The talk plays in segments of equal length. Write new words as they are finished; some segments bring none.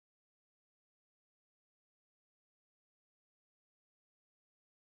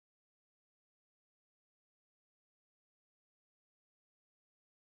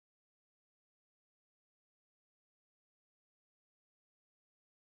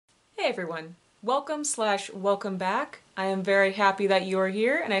Hey everyone, welcome back. I am very happy that you are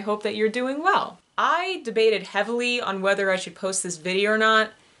here and I hope that you're doing well. I debated heavily on whether I should post this video or not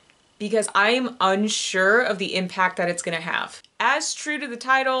because I am unsure of the impact that it's gonna have. As true to the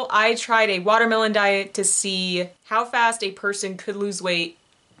title, I tried a watermelon diet to see how fast a person could lose weight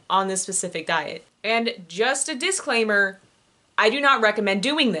on this specific diet. And just a disclaimer, I do not recommend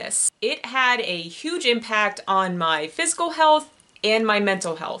doing this. It had a huge impact on my physical health and my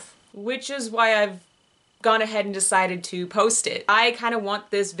mental health, which is why I've gone ahead and decided to post it. I kind of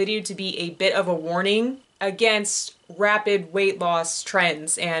want this video to be a bit of a warning against rapid weight loss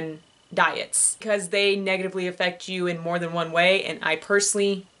trends and diets because they negatively affect you in more than one way, and I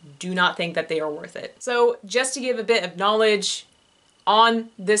personally do not think that they are worth it. So just to give a bit of knowledge on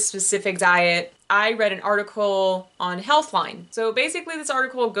this specific diet, I read an article on Healthline. So basically this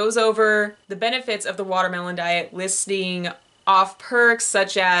article goes over the benefits of the watermelon diet, listing off perks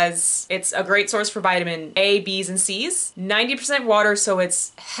such as it's a great source for vitamin A, B's, and C's, 90% water, so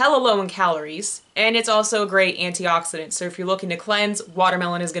it's hella low in calories, and it's also a great antioxidant, so if you're looking to cleanse,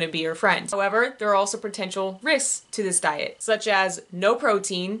 watermelon is going to be your friend. However, there are also potential risks to this diet, such as no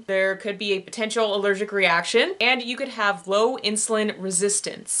protein, there could be a potential allergic reaction, and you could have low insulin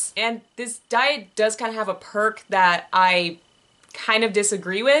resistance. And this diet does kind of have a perk that I kind of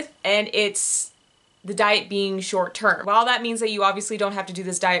disagree with, and it's the diet being short-term. While that means that you obviously don't have to do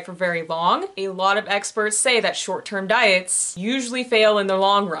this diet for very long, a lot of experts say that short-term diets usually fail in the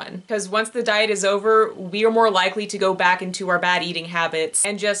long run, because once the diet is over, we are more likely to go back into our bad eating habits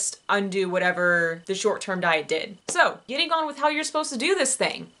and just undo whatever the short-term diet did. So, getting on with how you're supposed to do this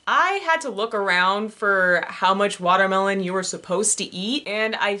thing. I had to look around for how much watermelon you were supposed to eat,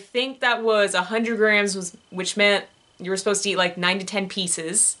 and I think that was 100 grams, which meant you were supposed to eat like 9 to 10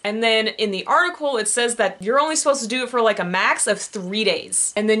 pieces. And then in the article, it says that you're only supposed to do it for like a max of 3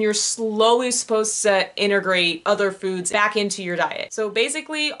 days. And then you're slowly supposed to integrate other foods back into your diet. So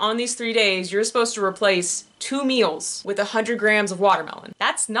basically on these 3 days, you're supposed to replace 2 meals with 100 grams of watermelon.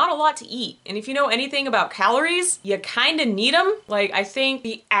 That's not a lot to eat. And if you know anything about calories, you kind of need them. Like, I think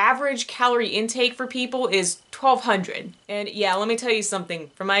the average calorie intake for people is 1,200. And yeah, let me tell you something.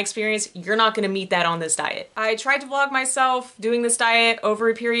 From my experience, you're not gonna meet that on this diet. I tried to vlog myself doing this diet over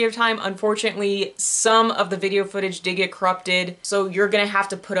a period of time. Unfortunately, some of the video footage did get corrupted, so you're gonna have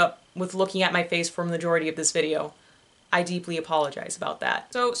to put up with looking at my face for the majority of this video. I deeply apologize about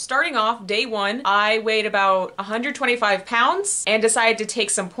that. So starting off, day one, I weighed about 125 pounds and decided to take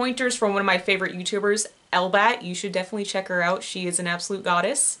some pointers from one of my favorite YouTubers, Elbat. You should definitely check her out. She is an absolute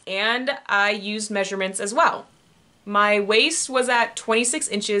goddess. And I used measurements as well. My waist was at 26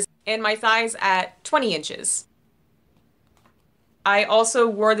 inches and my thighs at 20 inches. I also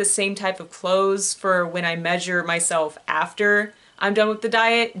wore the same type of clothes for when I measure myself after I'm done with the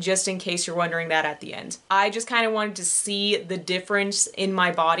diet, just in case you're wondering that at the end. I just kind of wanted to see the difference in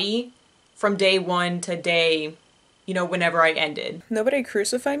my body from day one to day, you know, whenever I ended. Nobody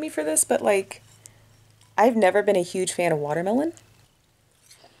crucified me for this, but like, I've never been a huge fan of watermelon.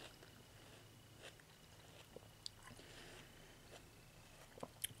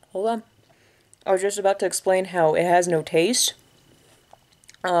 Hold on. I was just about to explain how it has no taste.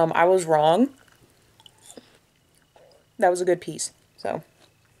 I was wrong. That was a good piece. So,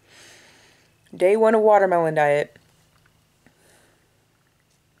 day one of watermelon diet.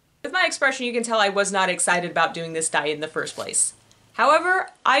 With my expression, you can tell I was not excited about doing this diet in the first place. However,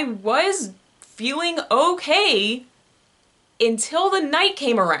 I was feeling okay until the night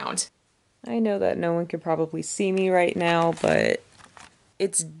came around. I know that no one could probably see me right now, but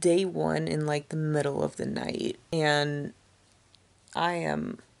it's day one in like the middle of the night, and I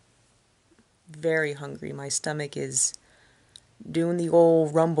am very hungry. My stomach is doing the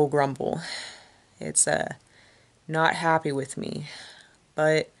old rumble grumble. It's not happy with me,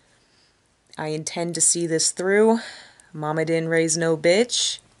 but I intend to see this through. Mama didn't raise no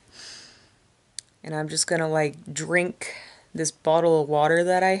bitch, and I'm just gonna like drink this bottle of water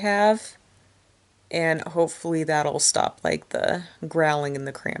that I have, and hopefully that'll stop like the growling and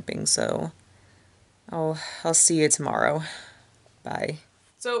the cramping. So I'll see you tomorrow. Bye.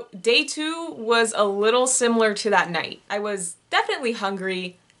 So day two was a little similar to that night. I was definitely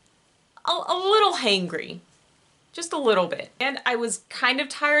hungry, a little hangry, just a little bit. And I was kind of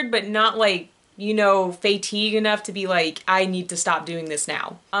tired, but not like, you know, fatigued enough to be like, I need to stop doing this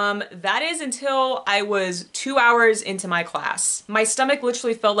now. That is until I was 2 hours into my class. My stomach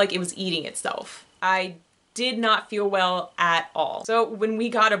literally felt like it was eating itself. I did not feel well at all. So when we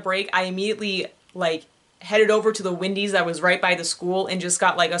got a break, I immediately like headed over to the Wendy's that was right by the school and just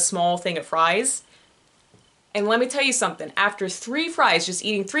got like a small thing of fries. And let me tell you something, after 3 fries, just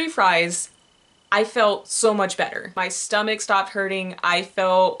eating 3 fries, I felt so much better. My stomach stopped hurting. I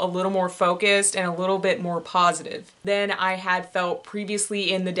felt a little more focused and a little bit more positive than I had felt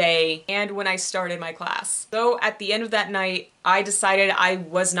previously in the day and when I started my class. So at the end of that night, I decided I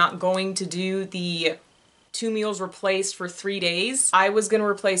was not going to do the 2 meals replaced for 3 days. I was gonna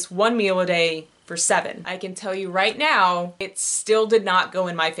replace 1 meal a day for 7. I can tell you right now, it still did not go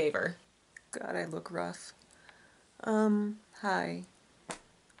in my favor. God, I look rough. Hi.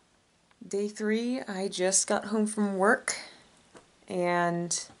 Day 3, I just got home from work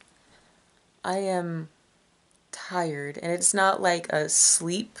and I am tired, and it's not like a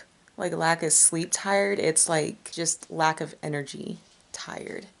sleep, like lack of sleep tired, it's like just lack of energy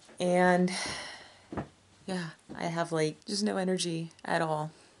tired. And yeah, I have like just no energy at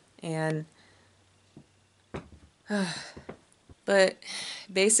all. And but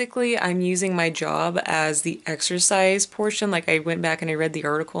basically I'm using my job as the exercise portion. Like I went back and I read the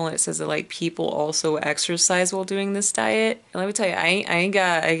article and it says that like people also exercise while doing this diet. And let me tell you, I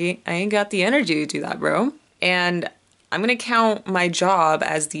ain't got the energy to do that, bro. And I'm gonna count my job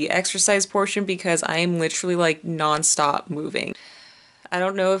as the exercise portion because I am literally like nonstop moving. I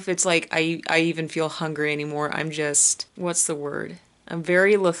don't know if it's like I even feel hungry anymore. I'm just, what's the word? I'm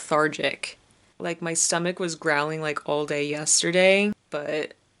very lethargic. Like my stomach was growling like all day yesterday,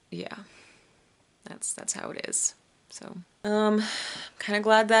 but yeah, that's how it is. So, kind of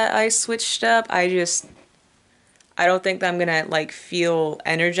glad that I switched up. I don't think that I'm gonna like feel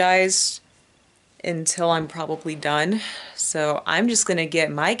energized until I'm probably done. So I'm just gonna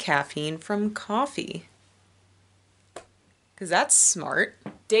get my caffeine from coffee. 'Cause that's smart.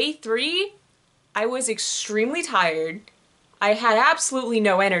 Day 3, I was extremely tired. I had absolutely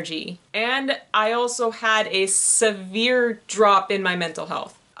no energy, and I also had a severe drop in my mental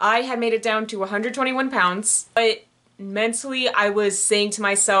health. I had made it down to 121 pounds, but mentally I was saying to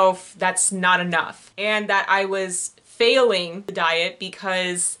myself that's not enough, and that I was failing the diet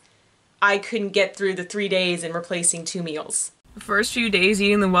because I couldn't get through the 3 days and replacing 2 meals. The first few days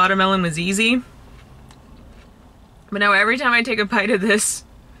eating the watermelon was easy, but now every time I take a bite of this,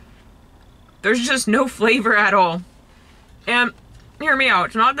 there's just no flavor at all. And hear me out,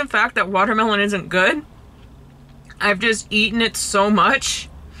 it's not the fact that watermelon isn't good. I've just eaten it so much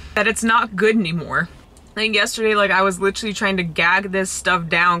that it's not good anymore. I think yesterday, like, I was literally trying to gag this stuff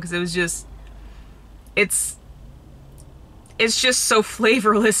down because it was just, it's just so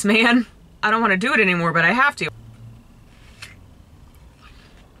flavorless, man. I don't want to do it anymore, but I have to.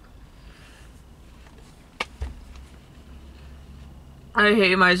 I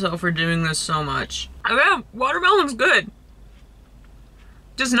hate myself for doing this so much. Okay, watermelon's good.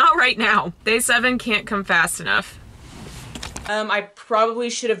 Just not right now. Day 7 can't come fast enough. I probably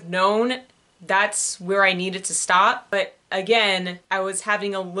should have known that's where I needed to stop, but again, I was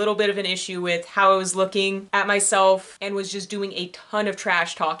having a little bit of an issue with how I was looking at myself and was just doing a ton of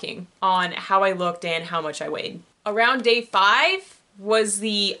trash talking on how I looked and how much I weighed. Around day 5 was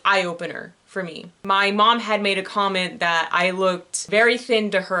the eye-opener for me. My mom had made a comment that I looked very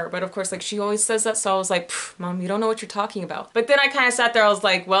thin to her, but of course, like, she always says that, so I was like, Mom, you don't know what you're talking about. But then I kind of sat there, I was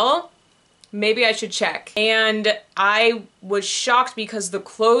like, well, maybe I should check. And I was shocked because the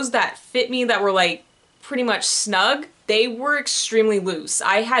clothes that fit me that were like pretty much snug, they were extremely loose.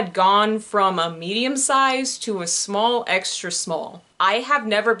 I had gone from a medium size to a small, extra small. I have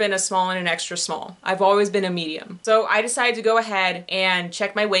never been a small and an extra small. I've always been a medium. So I decided to go ahead and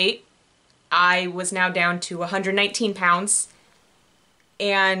check my weight. I was now down to 119 pounds,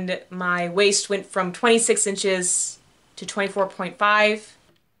 and my waist went from 26 inches to 24.5,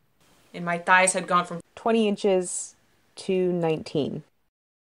 and my thighs had gone from 20 inches to 19.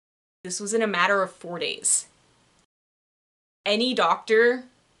 This was in a matter of 4 days. Any doctor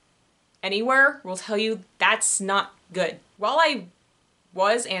anywhere will tell you that's not good. While I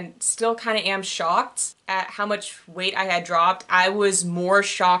was and still kind of am shocked at how much weight I had dropped, I was more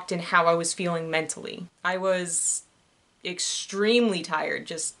shocked in how I was feeling mentally. I was extremely tired,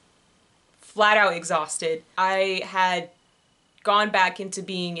 just flat out exhausted. I had gone back into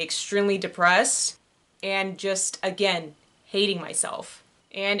being extremely depressed and just, again, hating myself.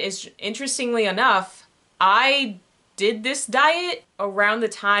 And interestingly enough, I did this diet around the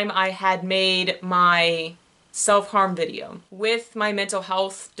time I had made my self-harm video. With my mental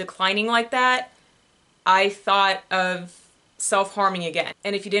health declining like that, I thought of self-harming again.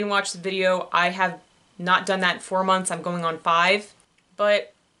 And if you didn't watch the video, I have not done that in 4 months. I'm going on 5.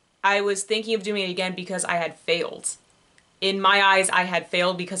 But I was thinking of doing it again because I had failed. In my eyes, I had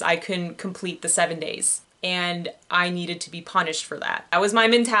failed because I couldn't complete the 7 days. and I needed to be punished for that. That was my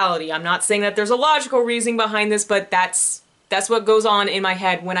mentality. I'm not saying that there's a logical reasoning behind this, but that's what goes on in my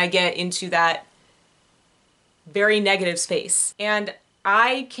head when I get into that very negative space. And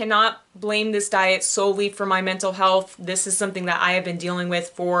I cannot blame this diet solely for my mental health. This is something that I have been dealing with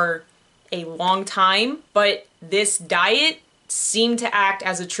for a long time, but this diet seemed to act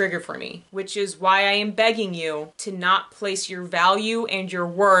as a trigger for me, which is why I am begging you to not place your value and your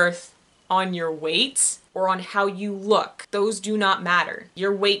worth on your weight or on how you look. Those do not matter.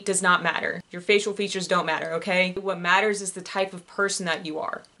 Your weight does not matter. Your facial features don't matter, okay? What matters is the type of person that you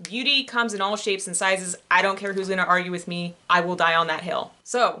are. Beauty comes in all shapes and sizes. I don't care who's gonna argue with me. I will die on that hill.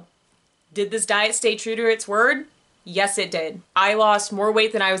 So, did this diet stay true to its word? Yes, it did. I lost more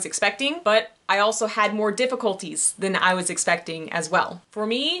weight than I was expecting, but I also had more difficulties than I was expecting as well. For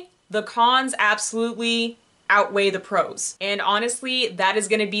me, the cons absolutely outweigh the pros. And honestly, that is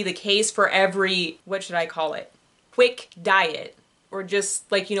gonna be the case for every, what should I call it? Quick diet, or just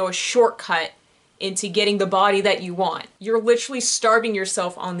like, you know, a shortcut into getting the body that you want. You're literally starving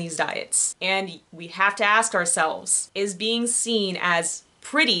yourself on these diets. And we have to ask ourselves, is being seen as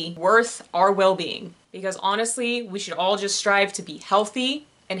pretty worth our well-being? Because honestly, we should all just strive to be healthy,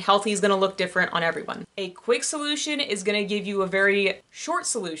 and healthy is gonna look different on everyone. A quick solution is gonna give you a very short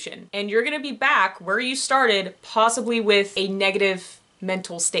solution, and you're gonna be back where you started, possibly with a negative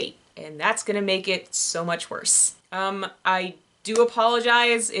mental state. And that's gonna make it so much worse. I do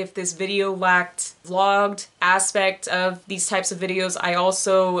apologize if this video lacked vlogged aspect of these types of videos. I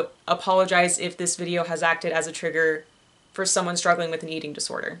also apologize if this video has acted as a trigger for someone struggling with an eating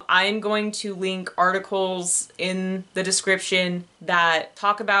disorder. I'm going to link articles in the description that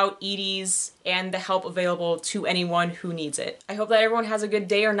talk about EDs and the help available to anyone who needs it. I hope that everyone has a good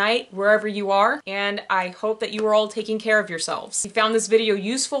day or night wherever you are, and I hope that you are all taking care of yourselves. If you found this video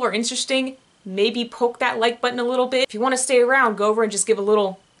useful or interesting, maybe poke that like button a little bit. If you want to stay around, go over and just give a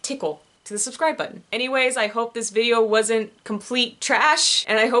little tickle to the subscribe button. Anyways, I hope this video wasn't complete trash,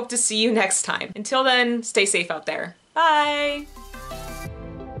 and I hope to see you next time. Until then, stay safe out there. Bye!